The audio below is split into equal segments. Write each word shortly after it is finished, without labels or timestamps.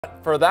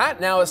For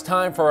that, now it's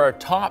time for our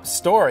top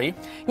story.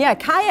 Yeah,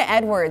 Kaya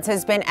Edwards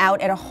has been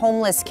out at a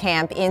homeless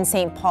camp in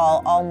St.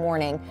 Paul all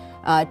morning,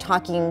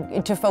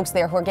 talking to folks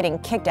there who are getting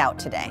kicked out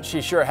today.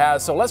 She sure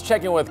has. So let's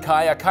check in with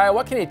Kaya. Kaya,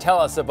 what can you tell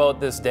us about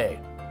this day?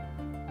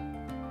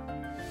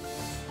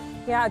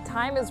 Yeah,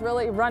 time is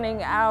really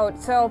running out.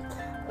 So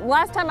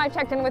last time I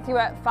checked in with you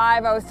at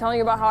 5, I was telling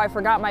you about how I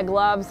forgot my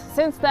gloves.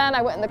 Since then,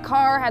 I went in the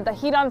car, had the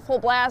heat on full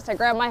blast, I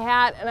grabbed my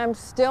hat, and I'm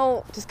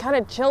still just kind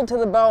of chilled to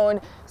the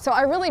bone. So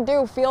I really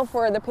do feel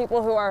for the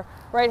people who are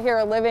right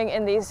here living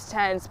in these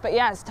tents. But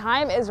yes,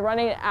 time is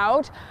running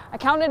out. I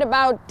counted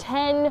about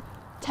 10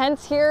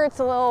 tents here. It's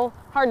a little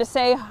hard to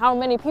say how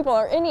many people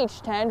are in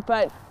each tent,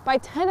 but by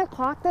 10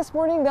 o'clock this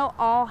morning, they'll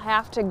all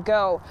have to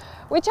go.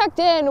 We checked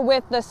in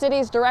with the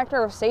city's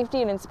director of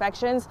safety and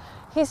inspections.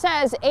 He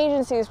says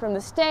agencies from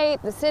the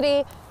state, the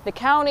city, the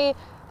county,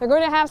 they're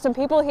going to have some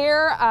people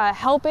here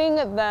helping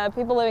the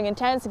people living in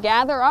tents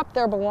gather up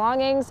their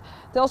belongings.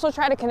 They'll also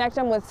try to connect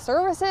them with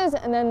services,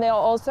 and then they'll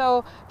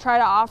also try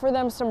to offer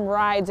them some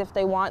rides if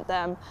they want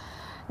them.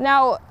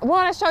 Now, I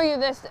want to show you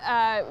this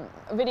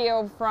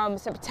video from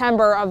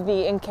September of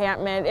the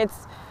encampment.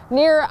 It's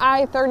near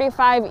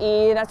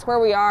I-35E, that's where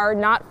we are,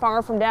 not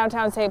far from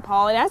downtown St.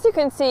 Paul. And as you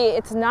can see,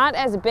 it's not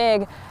as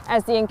big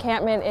as the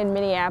encampment in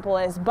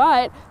Minneapolis,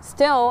 but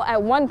still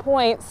at one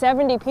point,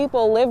 70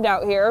 people lived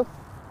out here.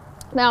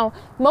 Now,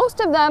 most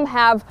of them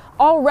have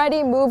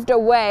already moved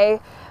away,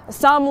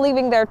 some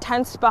leaving their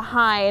tents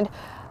behind.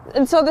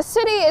 And so the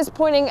city is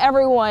pointing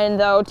everyone,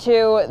 though,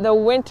 to the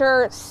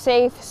winter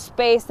safe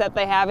space that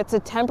they have. It's a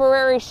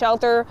temporary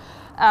shelter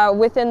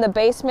within the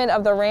basement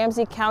of the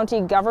Ramsey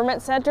County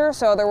Government Center,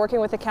 so they're working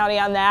with the county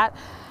on that.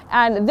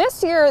 And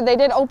this year, they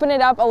did open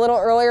it up a little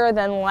earlier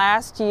than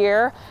last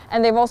year,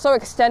 and they've also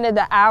extended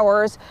the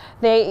hours.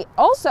 They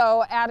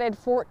also added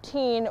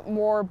 14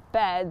 more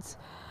beds.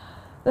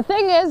 The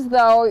thing is,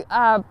 though,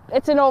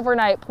 it's an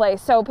overnight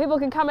place, so people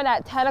can come in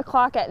at 10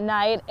 o'clock at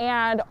night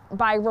and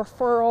by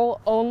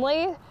referral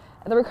only.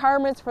 The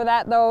requirements for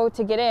that, though,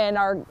 to get in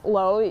are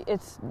low.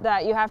 It's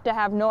that you have to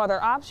have no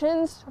other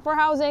options for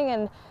housing,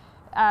 and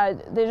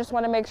they just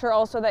want to make sure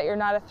also that you're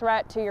not a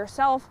threat to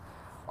yourself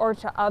or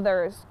to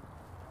others.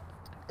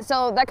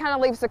 So that kind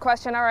of leaves the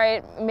question, all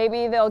right,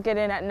 maybe they'll get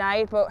in at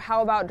night, but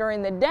how about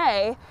during the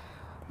day?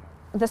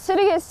 The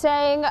city is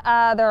saying there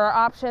are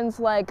options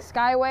like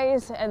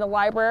skyways and the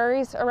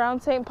libraries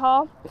around St.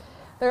 Paul.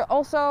 They're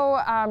also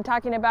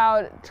talking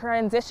about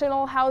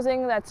transitional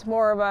housing that's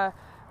more of a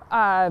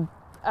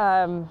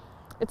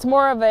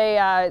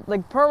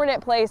like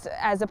permanent place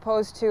as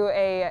opposed to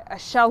a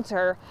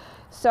shelter,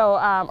 so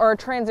or a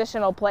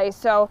transitional place.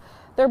 So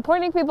they're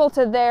pointing people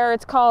to there.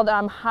 It's called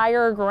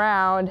Higher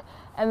Ground,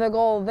 and the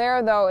goal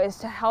there, though, is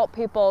to help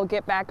people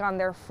get back on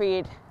their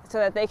feet so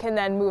that they can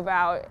then move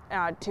out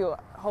to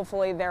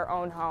hopefully their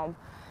own home.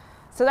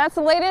 So that's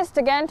the latest.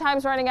 Again,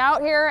 time's running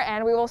out here,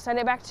 and we will send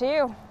it back to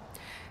you.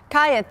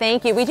 Kaya,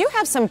 thank you. We do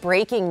have some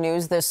breaking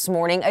news this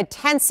morning. A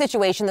tense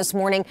situation this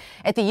morning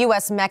at the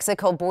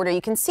U.S.-Mexico border.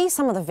 You can see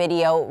some of the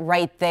video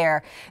right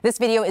there. This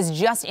video is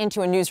just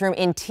into a newsroom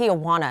in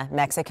Tijuana,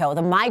 Mexico.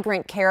 The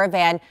migrant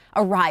caravan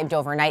arrived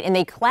overnight, and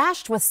they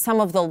clashed with some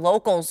of the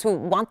locals who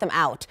want them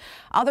out.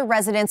 Other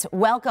residents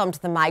welcomed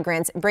the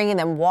migrants, bringing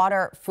them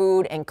water,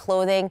 food, and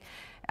clothing.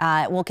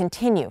 We'll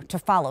continue to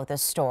follow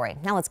this story.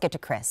 Now let's get to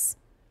Chris.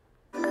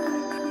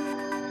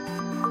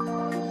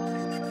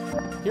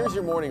 Here's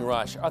your morning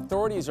rush.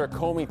 Authorities are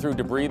combing through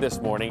debris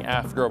this morning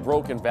after a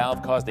broken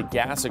valve caused a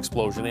gas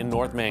explosion in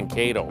North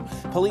Mankato.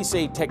 Police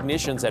say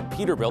technicians at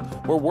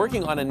Peterbilt were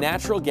working on a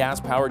natural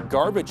gas-powered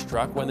garbage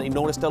truck when they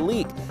noticed a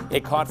leak.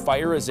 It caught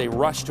fire as they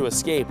rushed to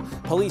escape.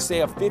 Police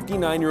say a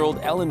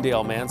 59-year-old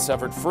Ellendale man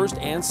suffered first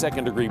and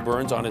second-degree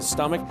burns on his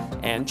stomach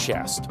and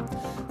chest.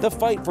 The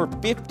fight for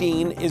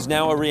 15 is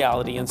now a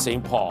reality in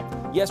St. Paul.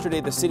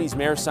 Yesterday, the city's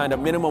mayor signed a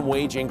minimum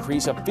wage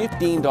increase of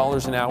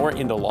 $15 an hour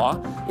into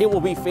law. It will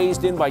be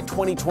phased in by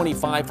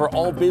 2025 for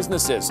all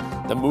businesses.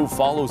 The move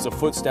follows the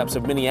footsteps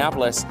of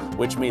Minneapolis,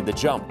 which made the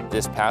jump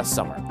this past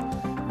summer.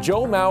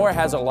 Joe Mauer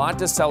has a lot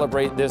to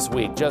celebrate this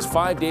week. Just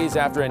 5 days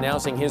after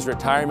announcing his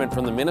retirement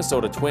from the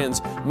Minnesota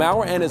Twins,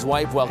 Mauer and his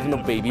wife welcomed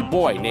a baby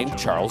boy named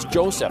Charles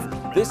Joseph.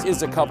 This is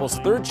the couple's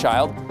third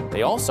child.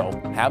 They also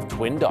have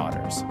twin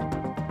daughters.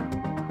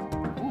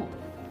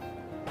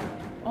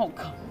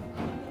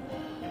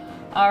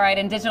 All right,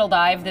 in Digital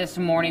Dive this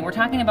morning, we're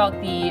talking about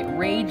the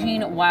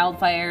raging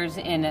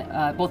wildfires in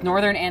both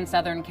northern and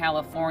southern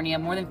California.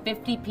 More than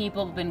 50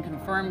 people have been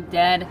confirmed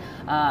dead.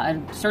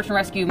 Search and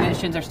rescue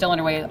missions are still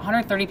underway.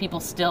 130 people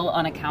still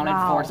unaccounted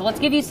for. So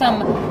let's give you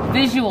some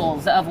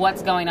visuals of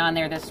what's going on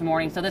there this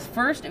morning. So this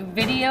first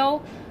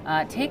video,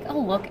 take a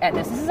look at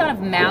this. This is out of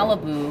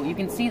Malibu. You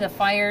can see the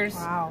fires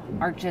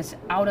are just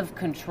out of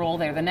control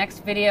there. The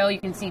next video, you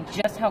can see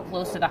just how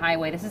close to the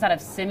highway. This is out of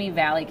Simi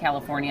Valley,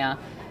 California.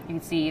 You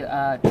can see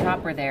a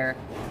chopper there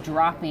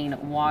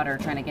dropping water,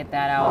 trying to get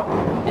that out.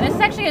 And this is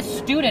actually a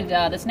student,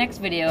 this next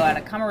video, out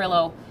of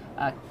Camarillo,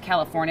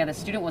 California. The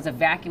student was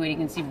evacuated.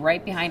 You can see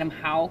right behind him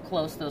how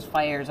close those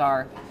fires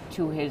are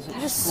to his school.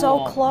 That is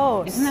so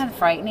close. Isn't that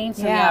frightening?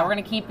 So yeah, we're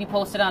going to keep you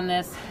posted on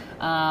this.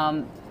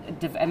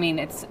 I mean,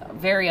 it's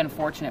very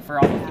unfortunate for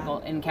all the people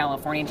in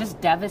California. Just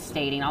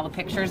devastating. All the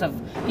pictures of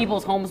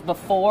people's homes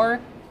before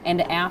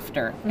and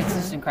after. It's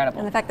just incredible.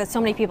 And the fact that so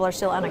many people are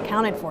still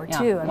unaccounted for,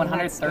 too. I mean,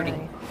 130.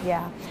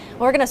 Yeah. Well,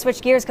 we're going to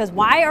switch gears because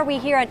why are we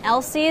here at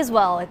Elsie's?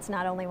 Well, it's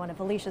not only one of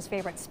Alicia's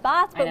favorite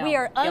spots, but we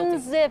are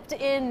unzipped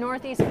in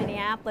Northeast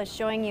Minneapolis,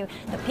 showing you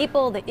the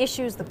people, the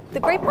issues, the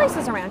great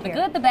places around here.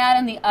 The good, the bad,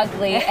 and the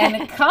ugly.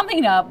 And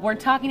coming up, we're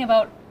talking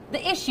about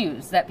the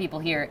issues that people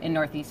here in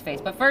Northeast face.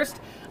 But first,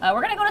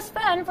 we're going to go to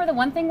Sven for the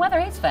One Thing weather.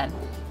 Hey, Sven.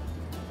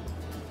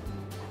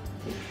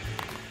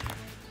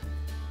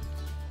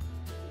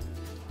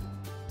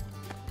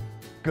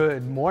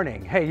 Good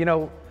morning. Hey, you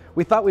know,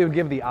 we thought we would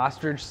give the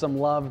ostrich some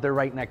love. They're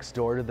right next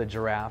door to the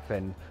giraffe,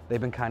 and they've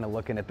been kind of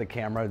looking at the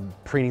camera,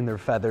 preening their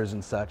feathers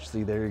and such.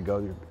 See, there you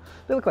go.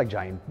 They look like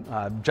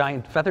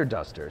giant feather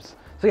dusters.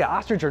 So yeah,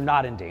 ostrich are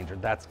not endangered.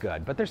 That's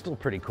good, but they're still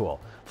pretty cool.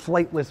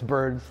 Flightless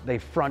birds, they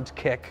front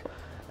kick.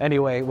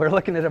 Anyway, we're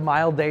looking at a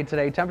mild day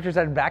today. Temperatures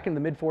headed back in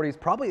the mid-40s,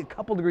 probably a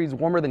couple degrees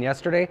warmer than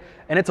yesterday,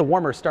 and it's a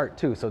warmer start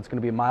too, so it's going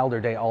to be a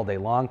milder day all day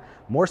long.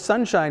 More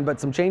sunshine, but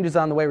some changes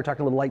on the way. We're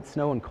talking a little light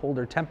snow and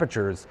colder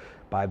temperatures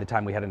by the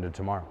time we head into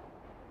tomorrow.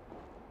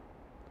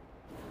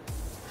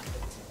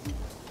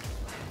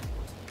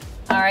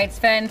 All right,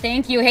 Sven,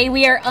 thank you. Hey,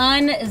 we are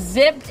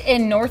unzipped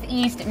in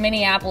Northeast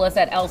Minneapolis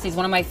at Elsie's,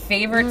 one of my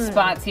favorite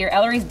spots here.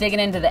 Ellery's digging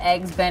into the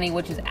eggs, Benny,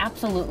 which is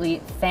absolutely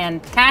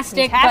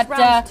fantastic. Hash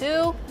browns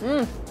too.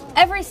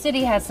 Every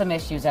city has some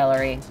issues,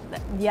 Ellery.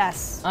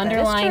 Yes.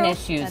 Underlying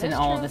issues in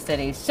all of the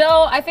cities.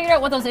 So I figured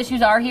out what those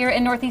issues are here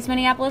in Northeast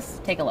Minneapolis.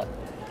 Take a look.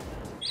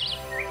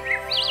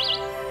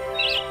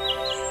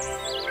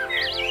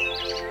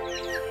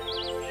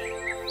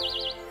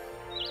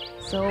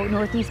 So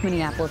Northeast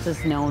Minneapolis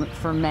is known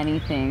for many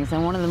things,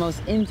 and one of the most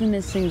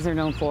infamous things they're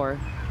known for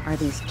are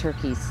these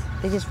turkeys.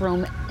 They just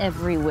roam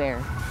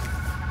everywhere.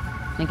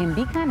 They can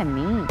be kind of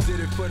mean.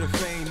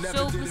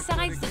 So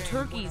besides the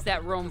turkeys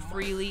that roam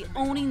freely,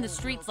 owning the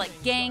streets like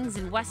gangs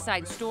in West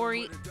Side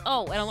Story,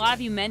 oh, and a lot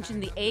of you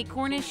mentioned the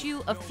acorn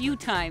issue a few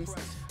times.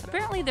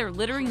 Apparently they're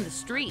littering the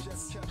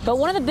streets. But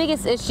one of the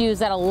biggest issues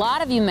that a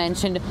lot of you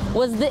mentioned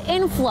was the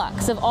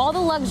influx of all the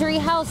luxury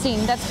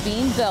housing that's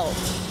being built.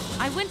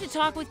 I went to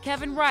talk with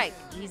Kevin Reich.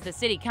 He's the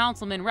city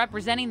councilman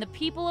representing the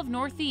people of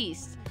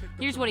Northeast.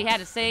 Here's what he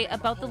had to say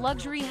about the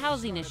luxury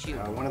housing issue.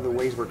 One of the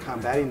ways we're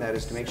combating that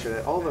is to make sure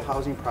that all the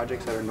housing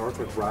projects that are north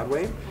of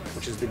Broadway,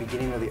 which is the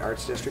beginning of the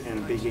Arts District and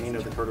the beginning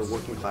of the sort of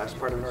working class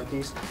part of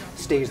Northeast,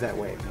 stays that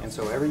way. And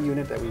so every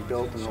unit that we've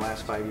built in the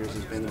last 5 years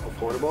has been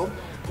affordable.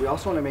 We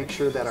also want to make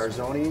sure that our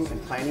zoning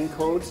and planning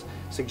codes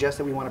suggest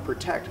that we want to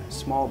protect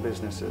small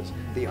businesses,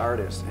 the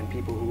artists, and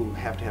people who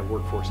have to have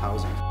workforce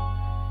housing.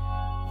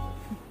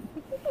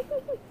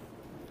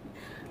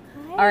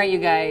 All right, you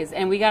guys,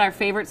 and we got our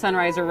favorite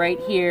sunriser right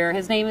here.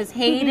 His name is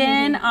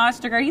Hayden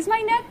Ostergaard. He's my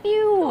nephew.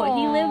 Aww.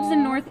 He lives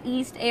in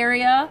Northeast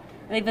area.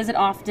 They visit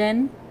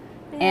often.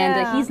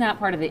 And he's not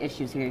part of the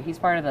issues here. He's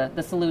part of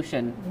the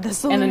solution. The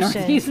solution. In the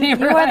Northeast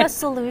neighborhood. You are the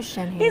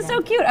solution. Hayden. He's so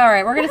cute. All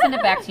right, we're going to send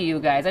it back to you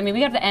guys. I mean,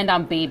 we have to end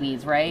on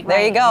babies, right?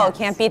 There you go. Yes.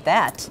 Can't beat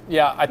that.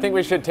 Yeah, I think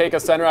we should take a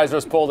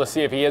Sunrisers poll to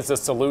see if he is the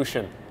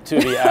solution to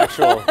the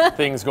actual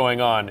things going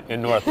on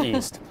in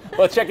Northeast.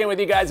 Let's check in with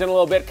you guys in a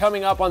little bit.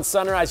 Coming up on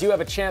Sunrise, you have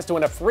a chance to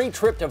win a free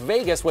trip to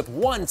Vegas with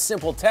one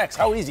simple text.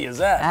 How easy is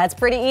that? That's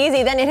pretty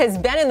easy. Then it has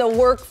been in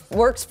the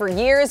works for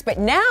years, but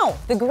now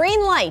the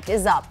green light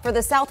is up for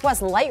the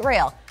Southwest Light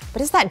Rail.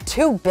 But is that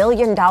 $2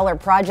 billion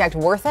project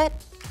worth it?